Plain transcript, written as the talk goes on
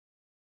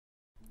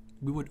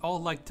We would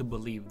all like to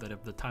believe that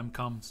if the time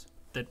comes,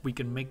 that we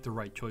can make the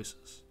right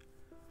choices.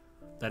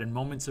 That in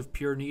moments of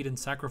pure need and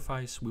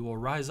sacrifice, we will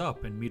rise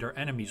up and meet our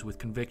enemies with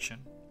conviction.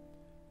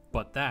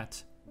 But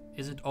that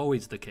isn't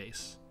always the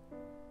case.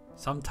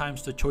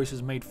 Sometimes the choice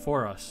is made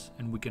for us,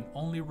 and we can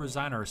only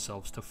resign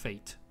ourselves to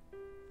fate.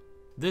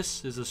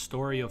 This is a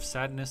story of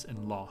sadness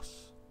and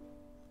loss,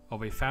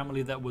 of a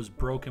family that was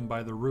broken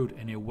by the root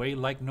in a way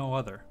like no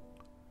other.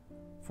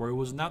 For it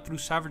was not through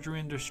savagery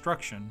and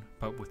destruction,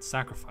 but with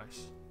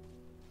sacrifice.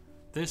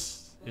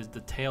 This is the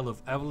tale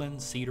of Evelyn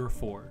Cedar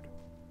Ford,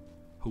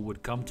 who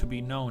would come to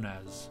be known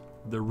as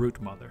the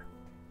Root Mother.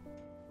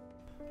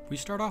 We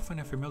start off in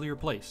a familiar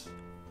place,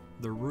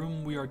 the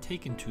room we are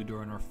taken to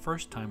during our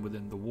first time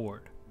within the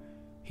ward.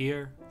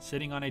 Here,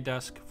 sitting on a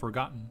desk,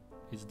 forgotten,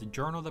 is the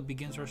journal that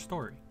begins our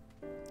story,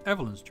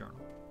 Evelyn's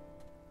journal.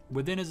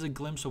 Within is a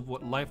glimpse of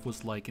what life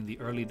was like in the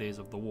early days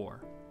of the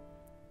war.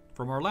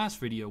 From our last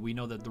video, we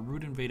know that the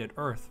Root invaded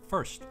Earth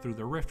first through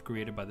the rift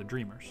created by the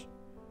Dreamers.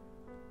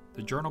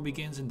 The journal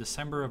begins in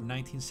December of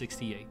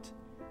 1968,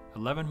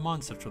 11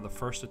 months after the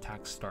first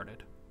attacks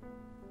started.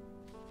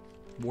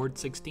 Ward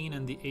 16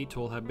 and the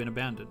atoll had been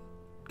abandoned.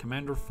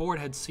 Commander Ford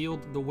had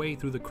sealed the way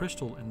through the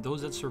crystal, and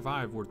those that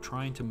survived were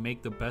trying to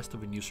make the best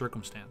of a new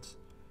circumstance.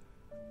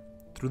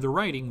 Through the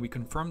writing, we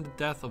confirmed the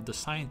death of the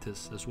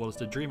scientists as well as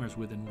the Dreamers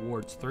within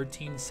Wards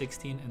 13,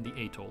 16, and the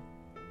atoll.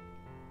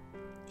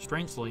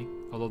 Strangely,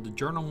 although the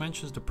journal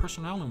mentions the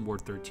personnel in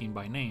Ward 13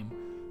 by name,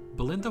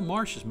 Belinda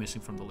Marsh is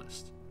missing from the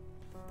list.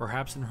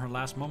 Perhaps in her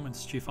last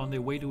moments, she found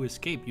a way to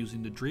escape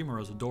using the Dreamer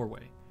as a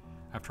doorway.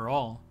 After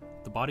all,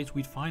 the bodies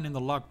we'd find in the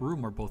locked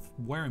room are both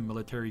wearing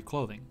military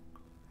clothing.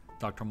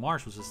 Dr.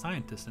 Marsh was a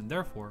scientist, and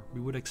therefore,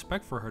 we would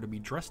expect for her to be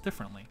dressed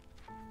differently.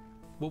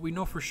 What we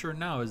know for sure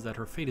now is that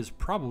her fate is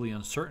probably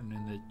uncertain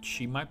and that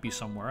she might be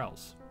somewhere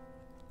else.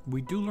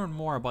 We do learn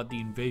more about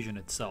the invasion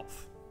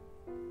itself.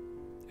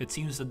 It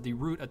seems that the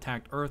Root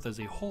attacked Earth as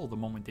a whole the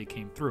moment they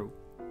came through.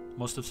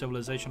 Most of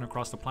civilization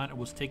across the planet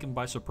was taken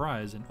by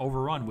surprise and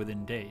overrun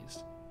within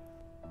days.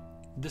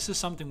 This is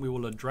something we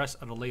will address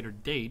at a later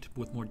date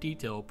with more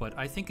detail, but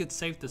I think it's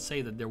safe to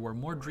say that there were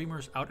more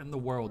Dreamers out in the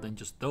world than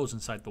just those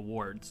inside the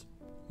wards.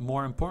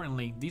 More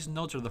importantly, these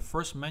notes are the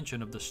first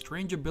mention of the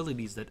strange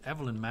abilities that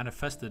Evelyn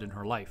manifested in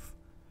her life.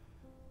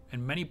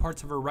 In many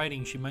parts of her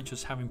writing, she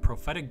mentions having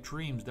prophetic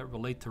dreams that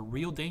relate to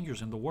real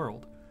dangers in the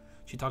world.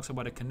 She talks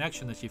about a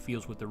connection that she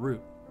feels with the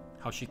Root,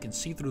 how she can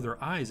see through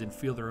their eyes and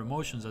feel their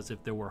emotions as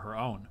if they were her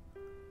own.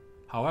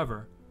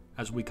 However,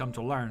 as we come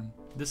to learn,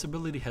 this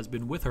ability has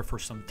been with her for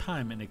some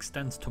time and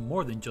extends to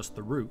more than just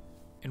the Root.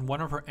 In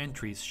one of her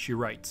entries, she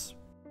writes,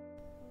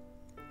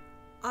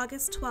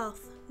 August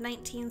 12th,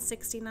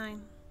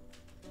 1969.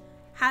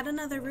 Had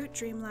another Root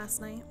dream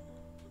last night.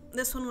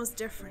 This one was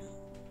different.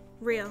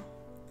 Real.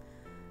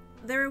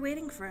 They were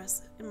waiting for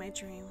us, in my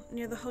dream,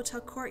 near the hotel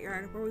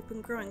courtyard where we've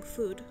been growing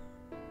food.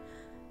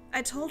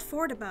 I told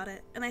Ford about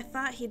it, and I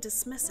thought he'd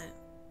dismiss it.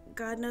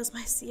 God knows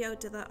my CO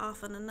did that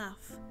often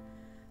enough.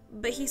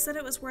 But he said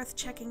it was worth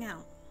checking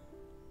out.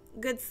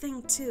 Good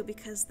thing, too,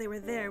 because they were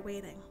there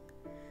waiting.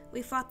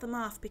 We fought them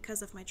off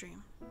because of my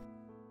dream.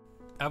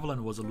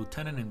 Evelyn was a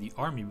lieutenant in the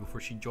army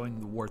before she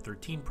joined the War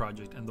 13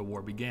 project and the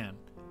war began.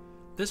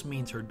 This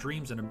means her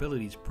dreams and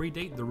abilities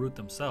predate the Root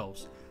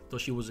themselves, though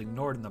she was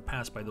ignored in the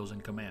past by those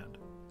in command.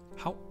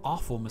 How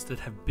awful must it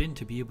have been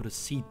to be able to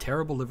see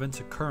terrible events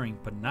occurring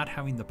but not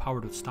having the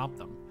power to stop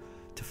them,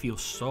 to feel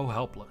so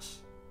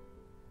helpless.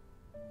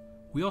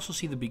 We also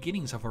see the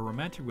beginnings of a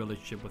romantic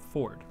relationship with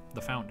Ford,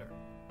 the founder.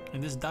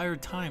 In this dire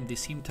time, they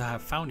seem to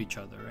have found each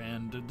other,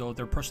 and though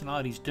their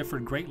personalities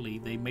differed greatly,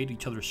 they made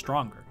each other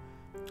stronger.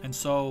 And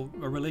so,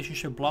 a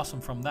relationship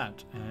blossomed from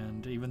that,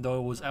 and even though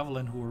it was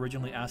Evelyn who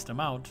originally asked him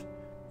out,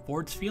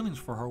 Ford's feelings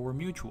for her were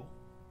mutual.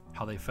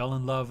 How they fell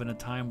in love in a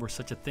time where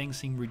such a thing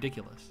seemed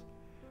ridiculous.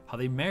 How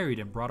they married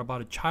and brought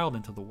about a child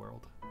into the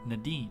world,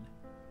 Nadine,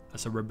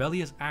 as a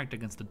rebellious act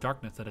against the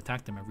darkness that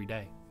attacked them every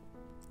day.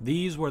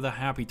 These were the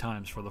happy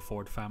times for the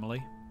Ford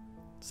family.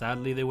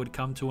 Sadly, they would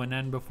come to an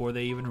end before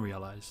they even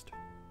realized.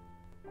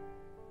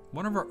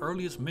 One of our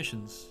earliest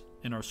missions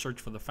in our search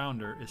for the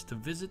founder is to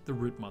visit the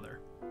Root Mother.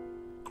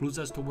 Clues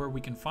as to where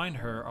we can find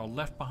her are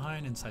left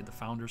behind inside the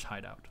founder's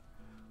hideout.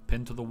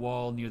 Pinned to the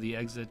wall near the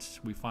exits,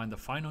 we find the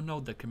final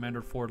note that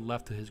Commander Ford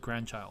left to his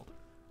grandchild,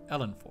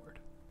 Ellen Ford.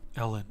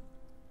 Ellen,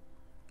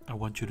 I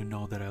want you to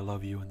know that I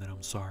love you and that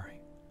I'm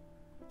sorry.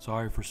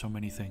 Sorry for so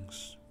many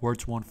things.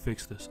 Words won't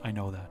fix this, I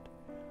know that.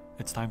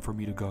 It's time for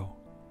me to go.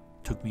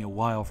 Took me a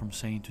while from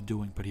saying to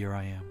doing, but here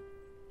I am.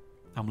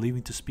 I'm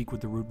leaving to speak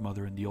with the Root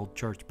Mother in the old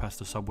church past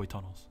the subway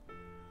tunnels.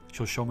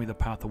 She'll show me the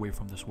path away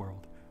from this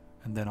world,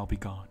 and then I'll be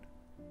gone.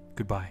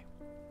 Goodbye.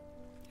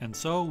 And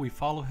so we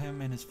follow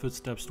him in his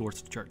footsteps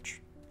towards the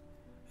church.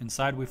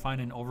 Inside we find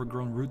an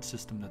overgrown root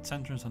system that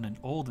centers on an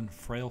old and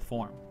frail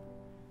form,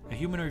 a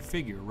humanoid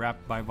figure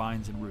wrapped by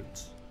vines and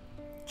roots.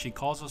 She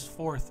calls us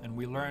forth and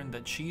we learn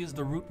that she is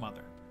the Root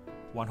Mother,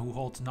 one who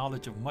holds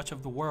knowledge of much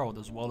of the world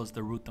as well as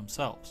the Root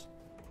themselves.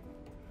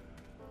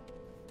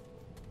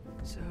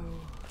 So,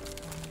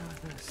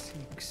 another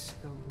seeks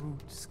the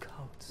Root's color.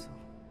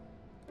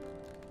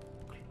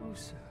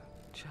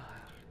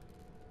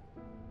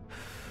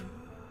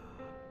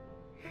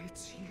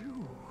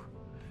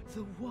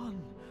 the one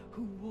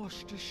who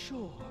washed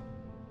ashore.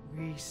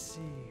 We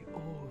see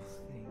all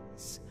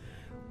things.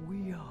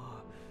 We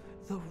are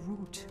the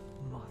Root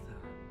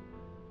Mother,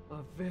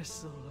 a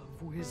vessel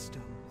of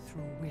wisdom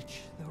through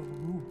which the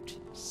root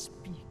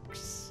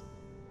speaks.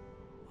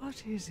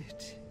 What is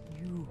it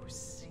you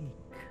seek?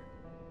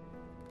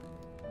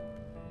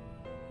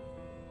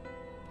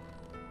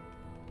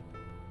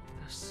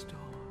 The storm,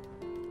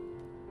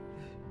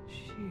 the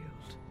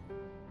shield,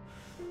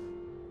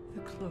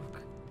 the cloak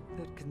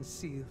that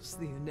conceals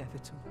the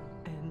inevitable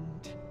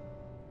end.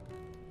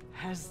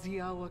 Has the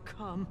hour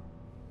come?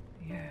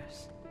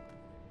 Yes.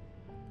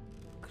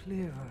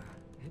 Clearer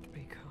it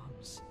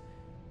becomes.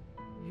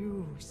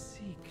 You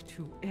seek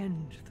to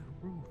end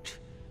the root,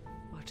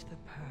 but the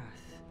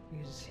path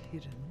is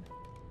hidden.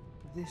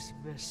 This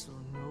vessel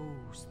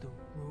knows the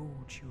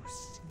road you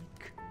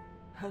seek.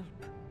 Help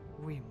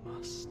we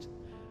must,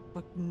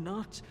 but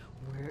not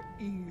where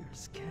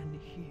ears can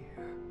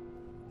hear.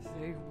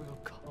 They will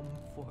come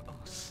for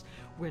us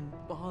when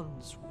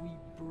bonds we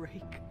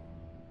break.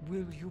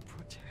 Will you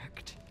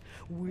protect?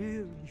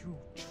 Will you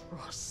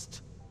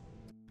trust?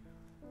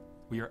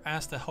 We are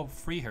asked to help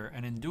free her,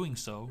 and in doing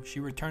so, she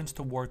returns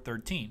to Ward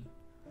 13,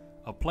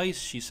 a place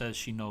she says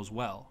she knows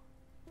well.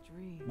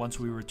 Once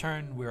we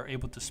return, we are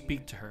able to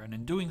speak to her, and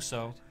in doing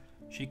so,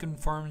 she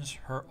confirms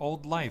her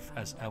old life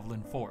as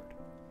Evelyn Ford.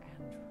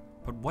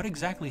 But what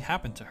exactly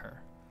happened to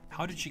her?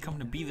 How did she come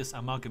to be this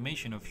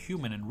amalgamation of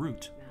human and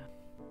root?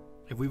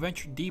 If we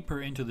venture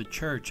deeper into the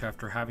church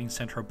after having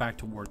sent her back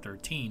to Ward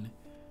 13,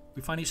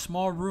 we find a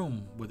small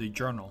room with a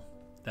journal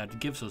that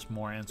gives us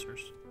more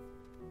answers.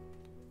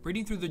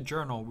 Reading through the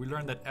journal, we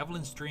learn that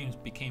Evelyn's dreams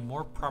became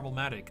more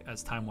problematic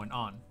as time went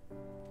on.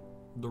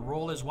 The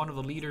role as one of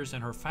the leaders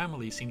and her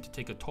family seemed to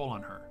take a toll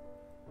on her.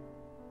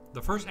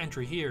 The first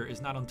entry here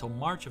is not until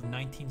March of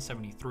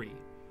 1973,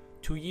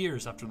 2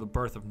 years after the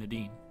birth of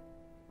Nadine.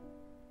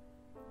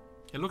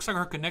 It looks like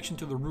her connection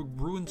to the root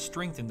grew in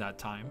strength in that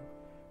time.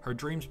 Her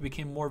dreams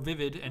became more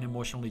vivid and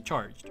emotionally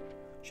charged.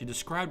 She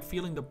described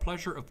feeling the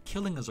pleasure of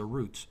killing as a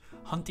root,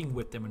 hunting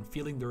with them and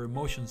feeling their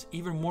emotions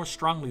even more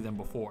strongly than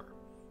before.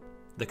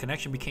 The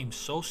connection became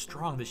so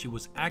strong that she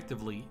was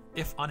actively,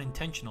 if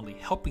unintentionally,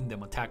 helping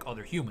them attack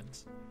other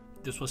humans.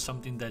 This was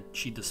something that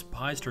she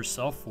despised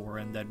herself for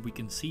and that we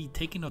can see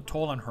taking a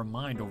toll on her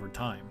mind over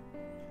time.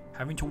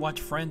 Having to watch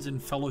friends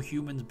and fellow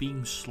humans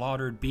being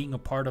slaughtered, being a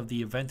part of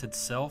the event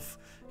itself,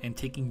 and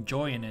taking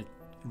joy in it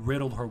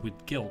riddled her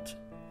with guilt.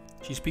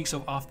 She speaks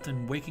of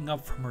often waking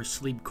up from her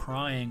sleep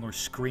crying or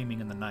screaming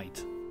in the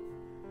night.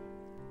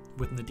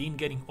 With Nadine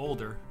getting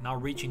older, now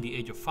reaching the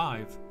age of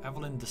 5,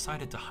 Evelyn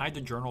decided to hide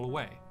the journal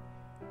away.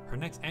 Her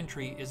next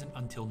entry isn't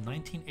until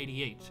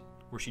 1988,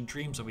 where she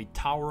dreams of a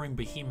towering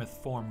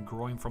behemoth form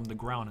growing from the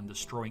ground and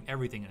destroying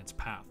everything in its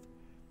path.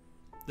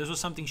 This was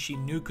something she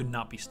knew could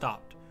not be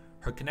stopped.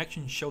 Her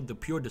connection showed the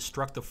pure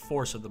destructive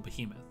force of the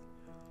behemoth.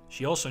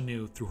 She also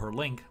knew, through her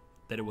link,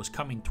 that it was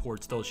coming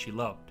towards those she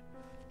loved.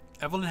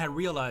 Evelyn had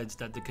realized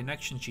that the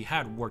connection she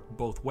had worked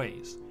both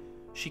ways.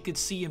 She could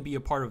see and be a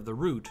part of the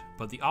root,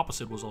 but the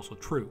opposite was also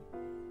true.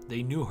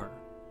 They knew her.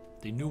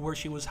 They knew where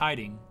she was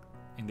hiding,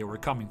 and they were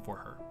coming for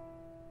her.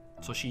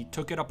 So she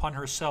took it upon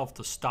herself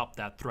to stop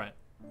that threat.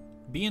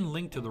 Being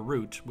linked to the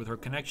root, with her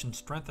connection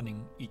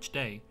strengthening each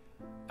day,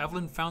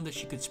 Evelyn found that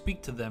she could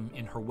speak to them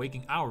in her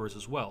waking hours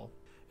as well,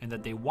 and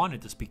that they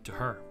wanted to speak to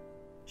her.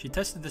 She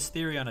tested this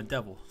theory on a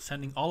devil,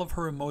 sending all of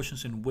her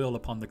emotions and will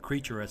upon the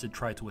creature as it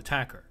tried to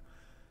attack her.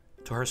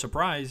 To her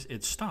surprise,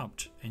 it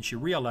stopped, and she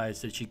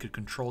realized that she could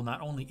control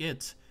not only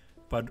it,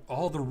 but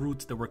all the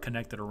roots that were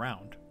connected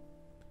around.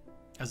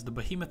 As the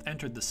behemoth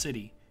entered the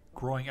city,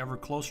 growing ever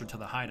closer to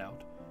the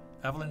hideout,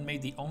 Evelyn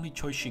made the only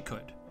choice she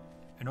could.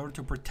 In order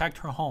to protect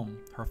her home,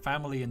 her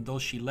family, and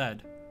those she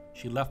led,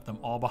 she left them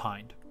all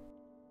behind.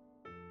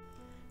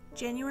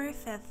 January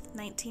 5th,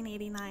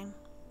 1989.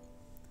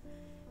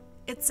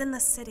 It's in the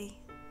city.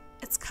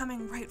 It's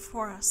coming right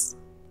for us.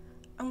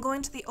 I'm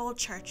going to the old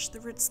church. The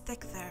root's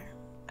thick there.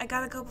 I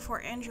gotta go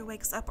before Andrew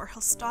wakes up or he'll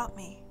stop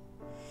me.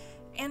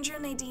 Andrew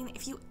and Nadine,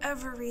 if you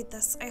ever read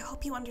this, I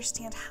hope you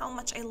understand how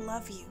much I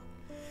love you.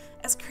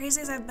 As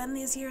crazy as I've been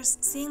these years,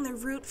 seeing the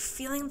root,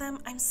 feeling them,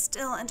 I'm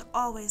still and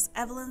always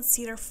Evelyn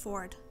Cedar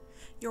Ford,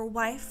 your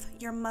wife,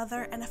 your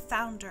mother, and a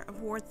founder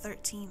of Ward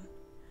 13.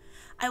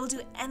 I will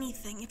do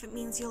anything if it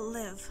means you'll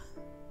live.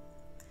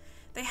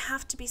 They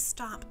have to be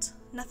stopped.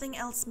 Nothing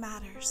else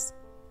matters.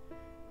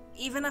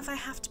 Even if I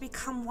have to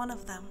become one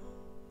of them,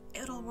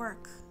 it'll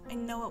work. I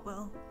know it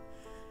will.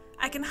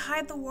 I can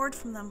hide the ward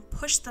from them,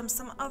 push them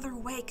some other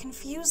way,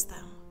 confuse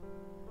them.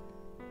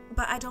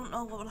 But I don't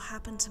know what will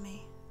happen to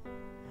me.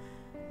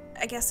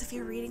 I guess if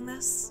you're reading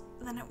this,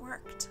 then it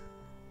worked.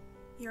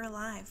 You're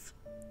alive.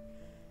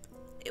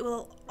 It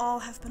will all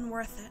have been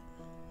worth it.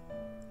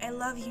 I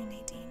love you,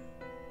 Nadine.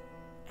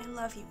 I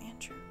love you,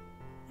 Andrew.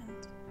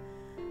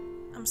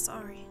 And I'm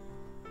sorry.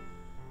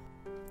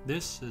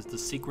 This is the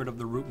secret of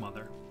the Root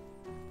Mother,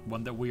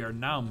 one that we are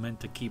now meant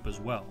to keep as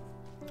well.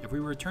 If we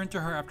return to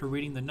her after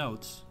reading the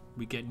notes,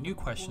 we get new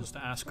questions to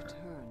ask her.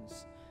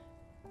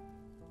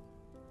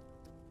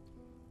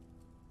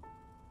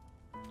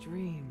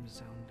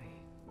 dreams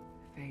only,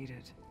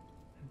 faded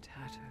and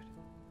tattered.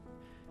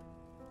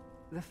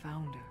 The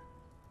founder,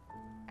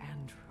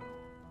 Andrew,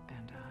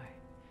 and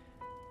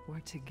I were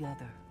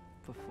together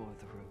before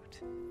the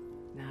root.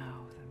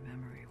 Now the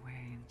memory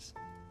wanes.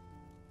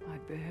 I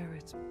bear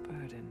its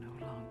burden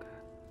no longer.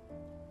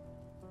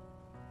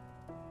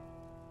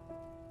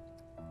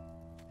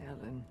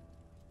 Ellen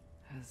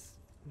has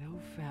no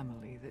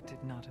family that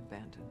did not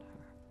abandon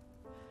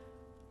her.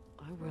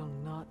 I will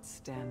not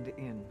stand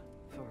in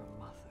for a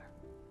mother.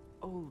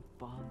 Old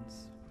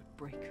bonds would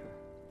break her.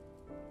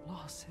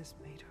 Loss has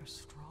made her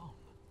strong.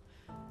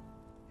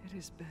 It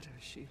is better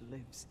she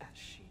lives as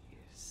she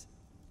is.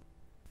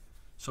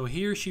 So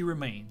here she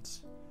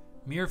remains,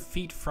 mere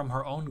feet from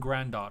her own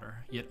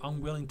granddaughter, yet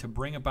unwilling to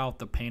bring about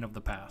the pain of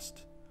the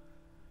past.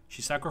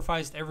 She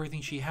sacrificed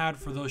everything she had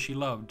for those she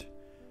loved,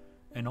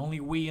 and only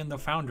we and the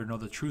founder know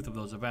the truth of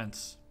those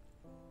events.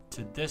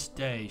 To this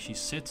day, she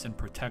sits and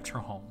protects her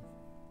home.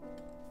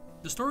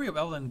 The story of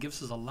Ellen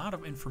gives us a lot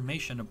of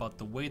information about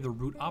the way the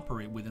Root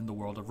operate within the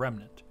world of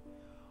Remnant.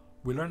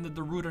 We learn that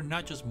the Root are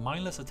not just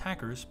mindless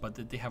attackers, but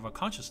that they have a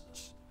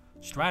consciousness,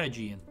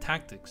 strategy and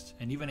tactics,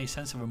 and even a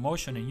sense of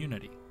emotion and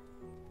unity.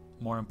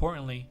 More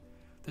importantly,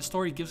 this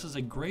story gives us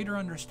a greater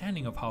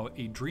understanding of how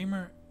a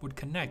dreamer would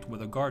connect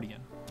with a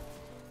guardian.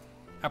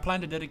 I plan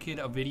to dedicate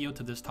a video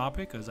to this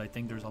topic as I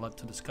think there's a lot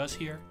to discuss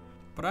here,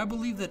 but I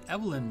believe that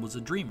Evelyn was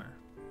a dreamer.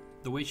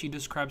 The way she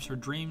describes her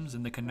dreams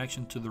and the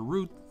connection to the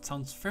Root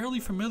sounds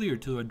fairly familiar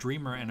to a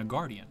dreamer and a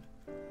guardian.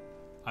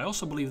 I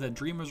also believe that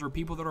dreamers are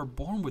people that are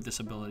born with this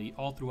ability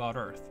all throughout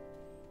Earth.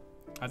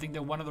 I think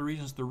that one of the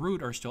reasons the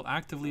Root are still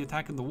actively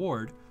attacking the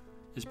ward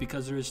is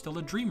because there is still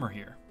a dreamer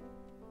here.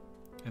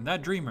 And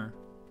that dreamer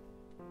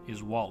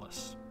is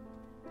Wallace.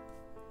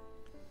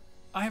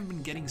 I have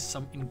been getting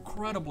some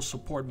incredible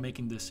support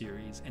making this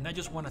series, and I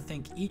just want to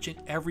thank each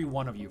and every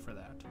one of you for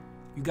that.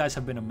 You guys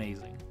have been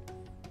amazing.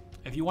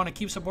 If you want to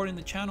keep supporting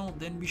the channel,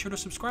 then be sure to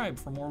subscribe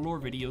for more lore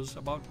videos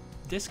about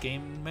this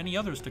game and many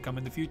others to come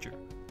in the future.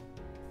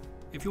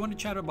 If you want to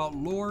chat about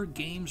lore,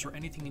 games, or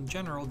anything in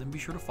general, then be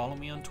sure to follow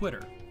me on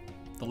Twitter.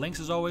 The links,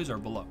 as always, are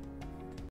below.